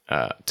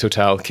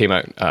 Total came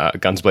out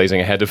guns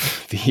blazing ahead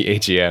of the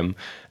AGM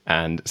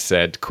and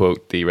said,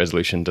 quote, "The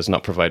resolution does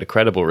not provide a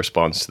credible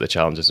response to the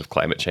challenges of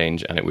climate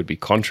change, and it would be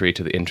contrary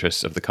to the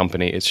interests of the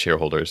company, its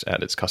shareholders,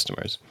 and its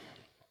customers."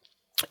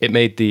 It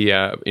made the,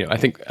 I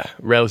think,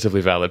 relatively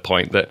valid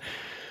point that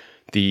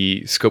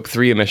the Scope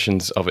 3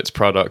 emissions of its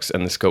products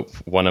and the Scope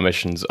 1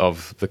 emissions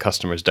of the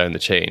customers down the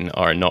chain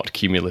are not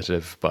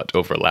cumulative but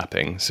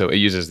overlapping. So it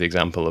uses the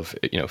example of,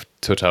 if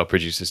Total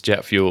produces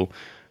jet fuel,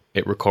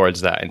 it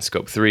records that in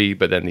Scope 3,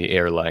 but then the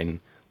airline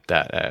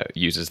that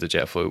uses the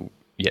jet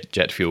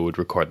fuel would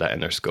record that in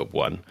their Scope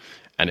 1.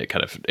 And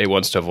it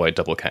wants to avoid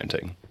double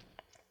counting.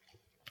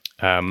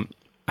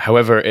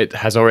 However, it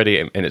has already,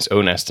 in its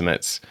own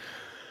estimates,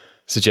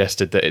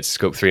 suggested that its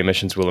Scope 3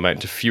 emissions will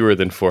amount to fewer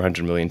than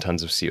 400 million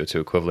tonnes of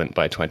CO2 equivalent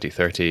by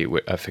 2030,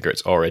 a figure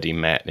it's already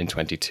met in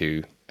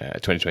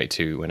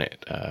 2022 when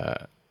it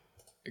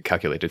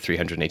calculated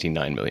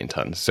 389 million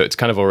tonnes. So it's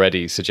kind of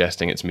already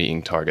suggesting it's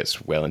meeting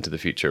targets well into the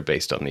future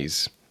based on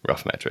these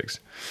rough metrics.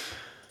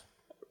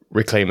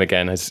 Reclaim,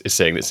 again, is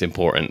saying that it's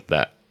important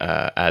that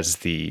as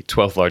the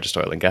 12th largest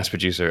oil and gas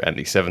producer and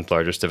the 7th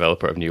largest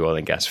developer of new oil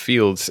and gas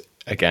fields,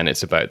 again,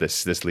 it's about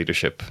this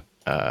leadership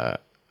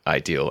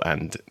ideal,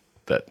 and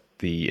that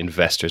the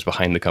investors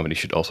behind the company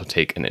should also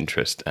take an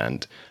interest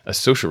and a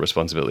social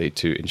responsibility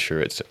to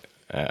ensure it's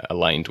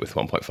aligned with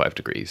 1.5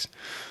 degrees.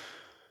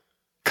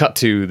 Cut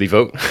to the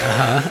vote.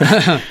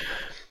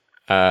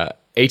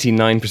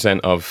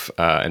 89% of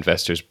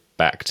investors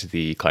backed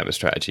the climate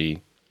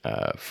strategy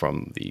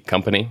from the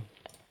company.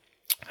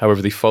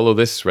 However, the Follow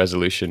This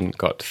resolution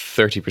got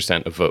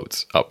 30% of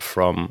votes, up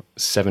from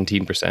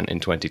 17% in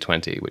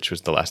 2020, which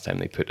was the last time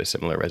they put a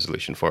similar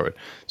resolution forward.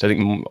 So I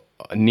think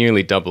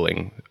nearly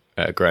doubling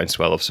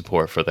groundswell of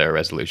support for their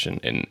resolution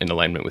in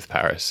alignment with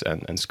Paris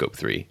and Scope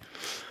 3.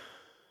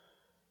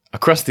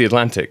 Across the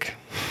Atlantic,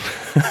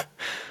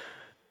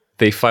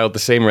 they filed the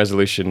same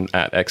resolution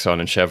at Exxon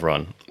and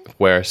Chevron,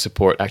 where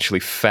support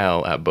actually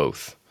fell at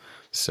both.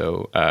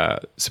 So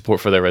support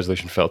for their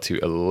resolution fell to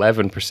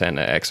 11%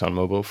 at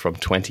ExxonMobil from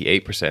 28%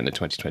 in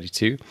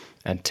 2022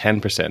 and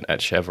 10%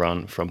 at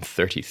Chevron from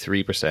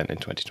 33% in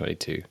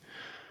 2022.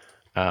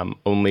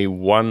 Only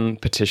one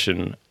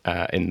petition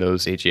in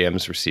those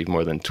AGMs received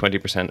more than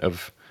 20%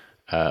 of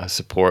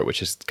support,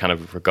 which is kind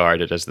of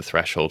regarded as the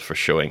threshold for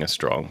showing a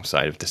strong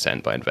side of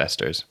dissent by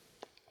investors,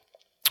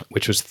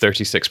 which was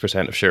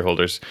 36% of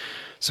shareholders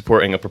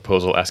supporting a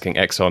proposal asking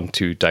Exxon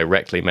to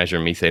directly measure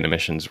methane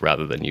emissions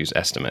rather than use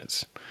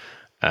estimates.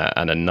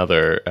 And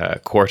another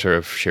quarter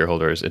of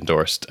shareholders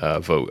endorsed a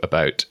vote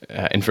about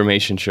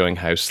information showing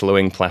how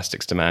slowing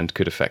plastics demand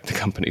could affect the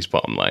company's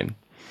bottom line.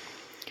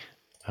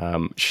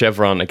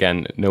 Chevron,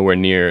 again, nowhere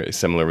near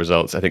similar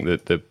results. I think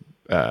that the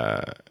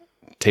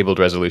tabled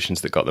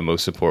resolutions that got the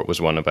most support was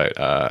one about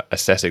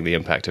assessing the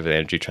impact of the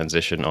energy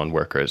transition on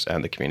workers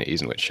and the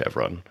communities in which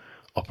Chevron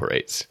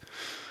operates.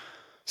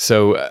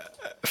 So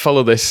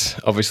follow this,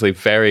 obviously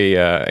very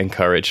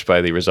encouraged by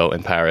the result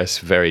in Paris,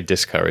 very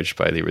discouraged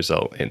by the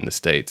result in the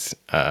States.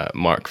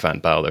 Mark Van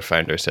Baal, their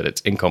founder, said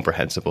it's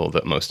incomprehensible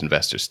that most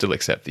investors still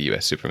accept the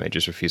US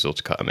supermajors' refusal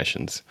to cut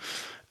emissions,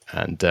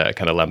 and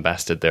kind of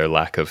lambasted their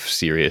lack of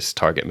serious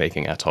target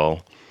making at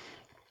all.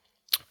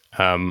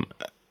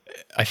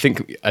 I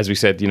think, as we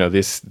said,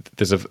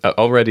 there's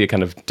already a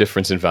kind of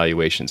difference in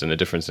valuations and a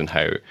difference in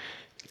how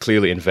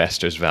clearly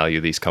investors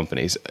value these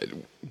companies.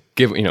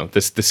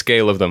 The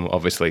scale of them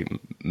obviously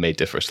may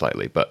differ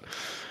slightly, but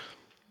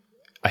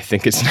I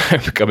think it's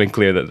now becoming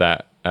clear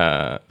that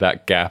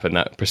gap and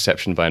that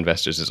perception by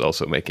investors is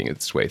also making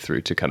its way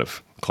through to kind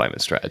of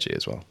climate strategy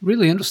as well.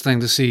 Really interesting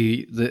to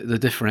see the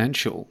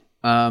differential.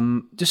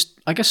 Just,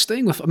 I guess,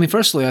 staying with,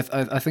 firstly,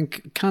 I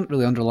think can't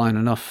really underline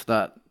enough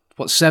that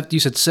you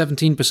said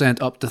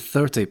 17% up to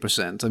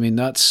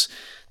 30%.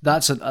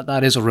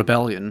 That is a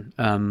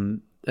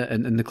rebellion.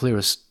 In the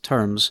clearest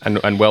terms,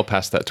 and well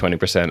past that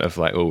 20% of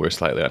we're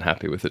slightly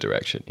unhappy with the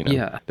direction.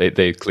 Yeah,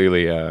 they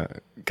clearly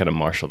kind of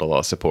marshaled a lot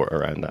of support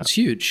around that. It's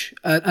huge,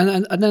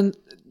 and then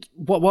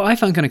what I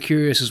found kind of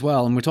curious as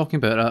well, and we're talking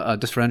about a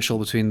differential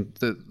between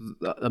the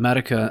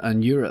America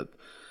and Europe,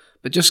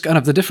 but just kind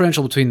of the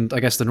differential between,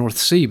 I guess, the North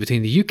Sea,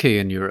 between the UK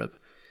and Europe.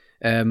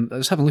 I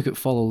was having a look at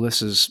Follow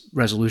This's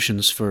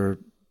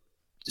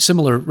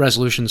similar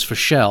resolutions for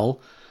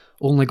Shell.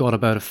 Only got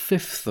about a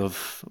fifth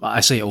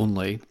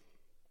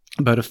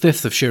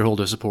of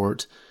shareholder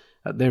support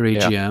at their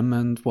AGM,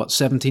 and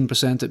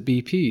 17% at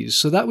BP's.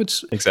 So that would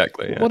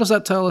exactly. Yeah. What does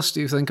that tell us?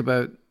 Do you think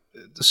about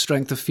the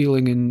strength of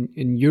feeling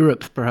in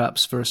Europe,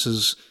 perhaps,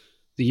 versus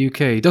the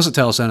UK? Does it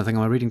tell us anything?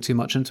 Am I reading too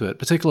much into it?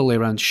 Particularly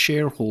around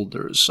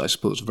shareholders, I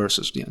suppose,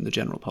 versus the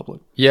general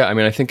public. Yeah,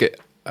 I think it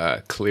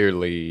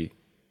clearly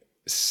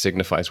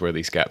signifies where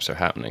these gaps are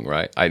happening,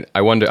 right?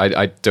 I wonder,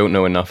 I don't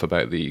know enough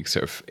about the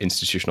sort of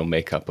institutional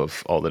makeup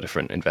of all the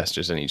different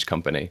investors in each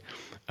company,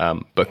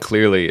 but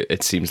clearly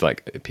it seems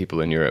like people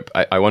in Europe,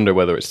 I wonder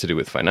whether it's to do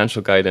with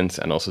financial guidance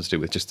and also to do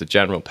with just the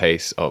general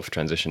pace of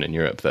transition in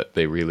Europe, that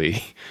they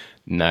really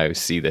now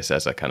see this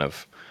as a kind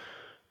of,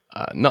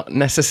 not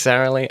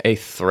necessarily a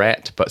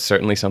threat, but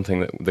certainly something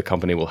that the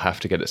company will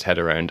have to get its head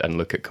around and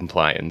look at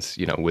compliance,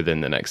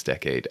 within the next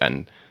decade.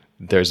 And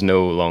there's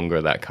no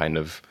longer that kind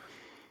of,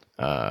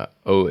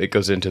 it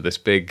goes into this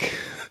big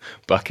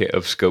bucket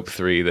of scope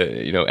 3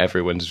 that,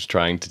 everyone's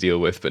trying to deal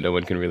with, but no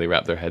one can really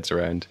wrap their heads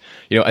around.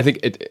 I think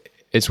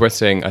it's worth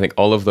saying, I think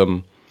all of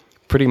them,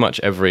 pretty much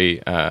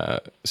every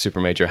super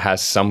major has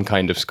some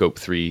kind of scope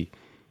 3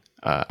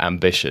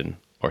 ambition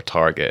or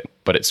target,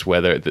 but it's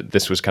whether,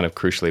 this was kind of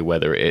crucially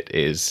whether it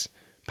is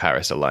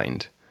Paris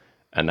aligned.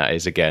 And that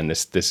is, again,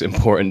 this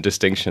important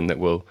distinction that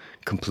will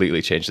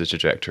completely change the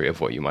trajectory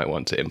of what you might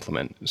want to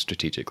implement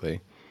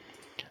strategically.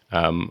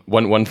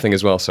 One thing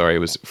as well, sorry,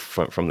 was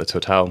from the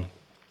Total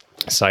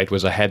side,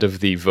 was ahead of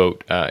the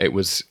vote. It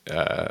was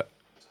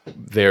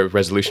their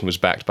resolution was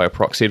backed by a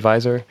proxy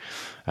advisor,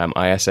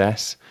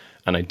 ISS,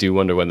 and I do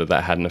wonder whether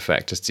that had an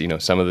effect. Just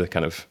some of the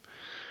kind of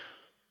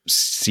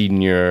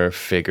senior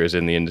figures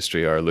in the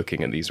industry are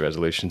looking at these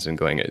resolutions and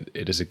going,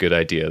 it is a good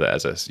idea that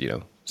as a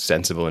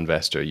sensible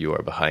investor you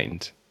are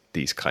behind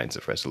these kinds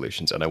of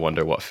resolutions, and I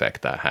wonder what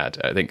effect that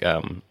had. I think.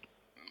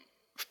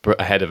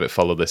 Ahead of it,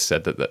 Follow This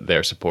said that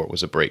their support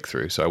was a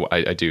breakthrough. So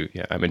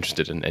I'm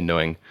interested in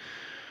knowing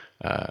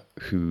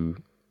who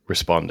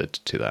responded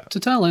to that.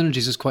 Total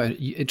Energies is quite an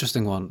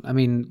interesting one.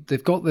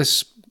 They've got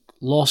this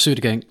lawsuit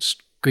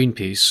against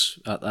Greenpeace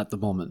at the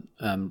moment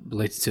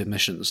related to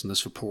emissions in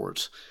this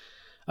report.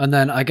 And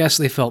then I guess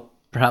they felt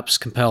perhaps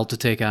compelled to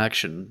take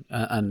action.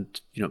 And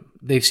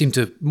they seem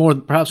to,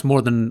 perhaps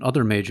more than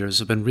other majors,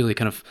 have been really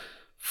kind of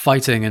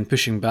fighting and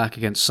pushing back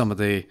against some of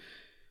the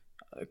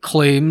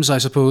claims, I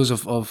suppose,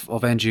 of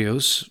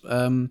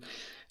NGOs.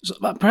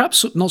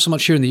 Perhaps not so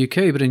much here in the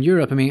UK, but in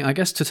Europe. I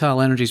guess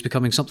Total Energy is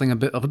becoming something a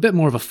bit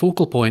more of a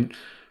focal point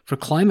for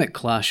climate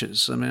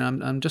clashes.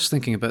 I'm just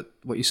thinking about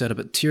what you said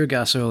about tear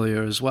gas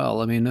earlier as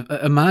well.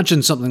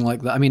 Imagine something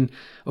like that.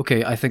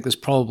 Okay, I think there's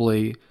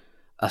probably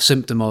a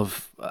symptom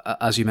of,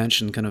 as you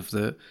mentioned, kind of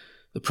the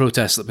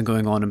protests that have been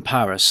going on in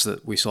Paris,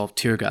 that we saw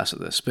tear gas at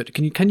this. But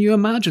can you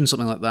imagine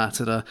something like that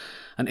at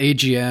an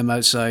AGM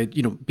outside,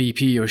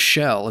 BP or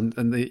Shell,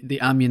 and the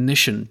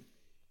ammunition,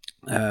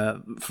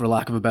 for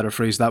lack of a better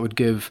phrase, that would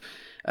give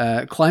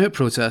climate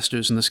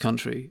protesters in this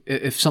country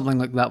if something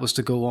like that was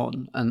to go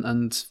on,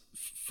 and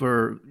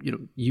for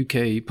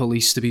UK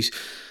police to be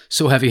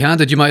so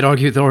heavy-handed? You might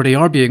argue they already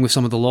are being with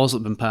some of the laws that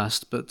have been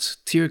passed, but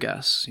tear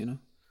gas,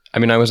 I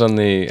was on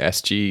the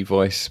SG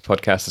Voice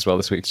podcast as well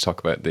this week to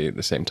talk about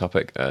the same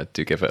topic.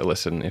 Do give it a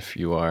listen if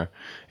you are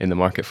in the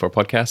market for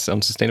podcasts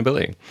on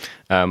sustainability.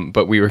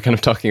 But we were kind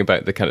of talking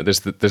about the kind of,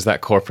 there's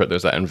that corporate,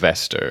 there's that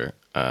investor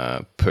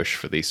push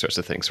for these sorts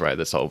of things, right?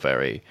 That's all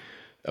very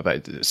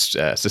about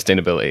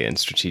sustainability and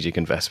strategic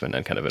investment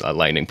and kind of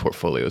aligning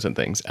portfolios and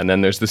things. And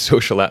then there's the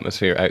social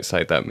atmosphere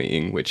outside that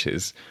meeting, which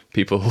is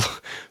people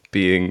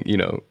being,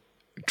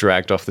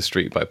 dragged off the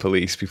street by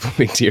police, people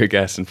being tear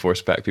gassed and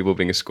forced back, people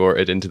being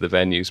escorted into the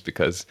venues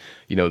because,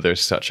 you know, there's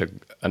such an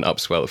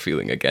upswell of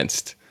feeling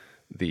against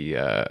the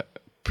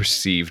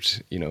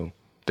perceived, you know,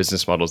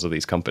 business models of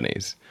these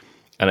companies.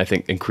 And I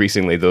think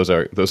increasingly those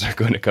are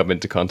going to come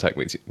into contact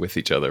with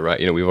each other,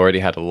 right? You know, we've already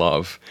had a lot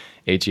of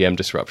AGM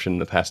disruption in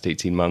the past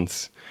 18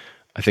 months.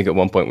 I think at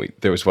one point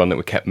there was one that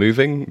we kept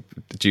moving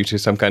due to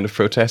some kind of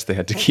protest. They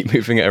had to keep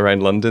moving it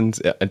around London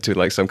to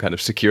like some kind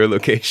of secure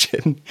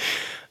location.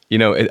 You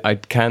know, I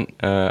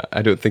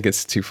don't think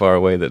it's too far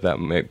away that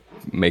may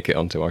make it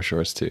onto our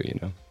shores too, you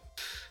know.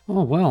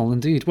 Oh, well,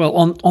 indeed. Well,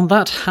 on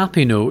that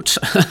happy note,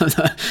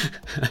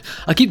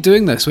 I keep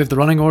doing this. We have the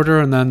running order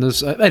and then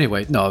there's...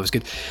 anyway, no, it was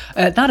good.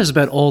 That is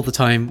about all the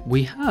time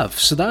we have.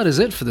 So that is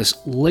it for this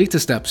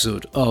latest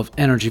episode of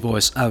Energy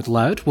Voice Out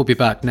Loud. We'll be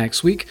back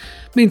next week.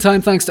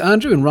 Meantime, thanks to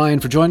Andrew and Ryan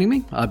for joining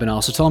me. I've been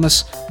Alistair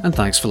Thomas, and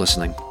thanks for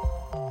listening.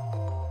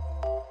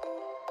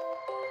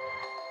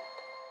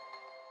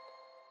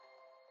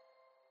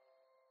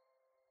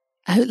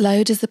 Out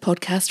Loud is the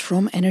podcast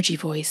from Energy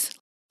Voice,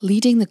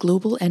 leading the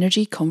global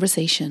energy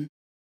conversation.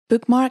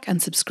 Bookmark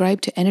and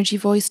subscribe to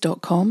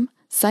energyvoice.com,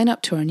 sign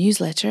up to our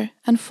newsletter,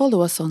 and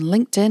follow us on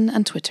LinkedIn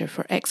and Twitter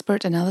for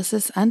expert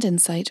analysis and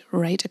insight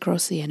right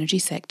across the energy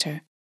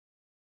sector.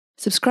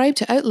 Subscribe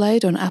to Out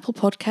Loud on Apple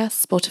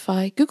Podcasts,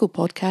 Spotify, Google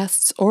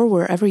Podcasts, or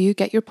wherever you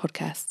get your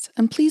podcasts,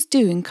 and please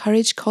do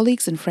encourage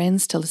colleagues and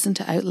friends to listen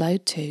to Out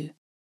Loud too.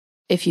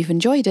 If you've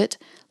enjoyed it,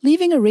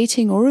 leaving a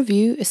rating or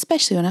review,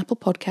 especially on Apple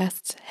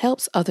Podcasts,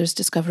 helps others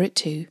discover it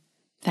too.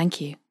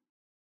 Thank you.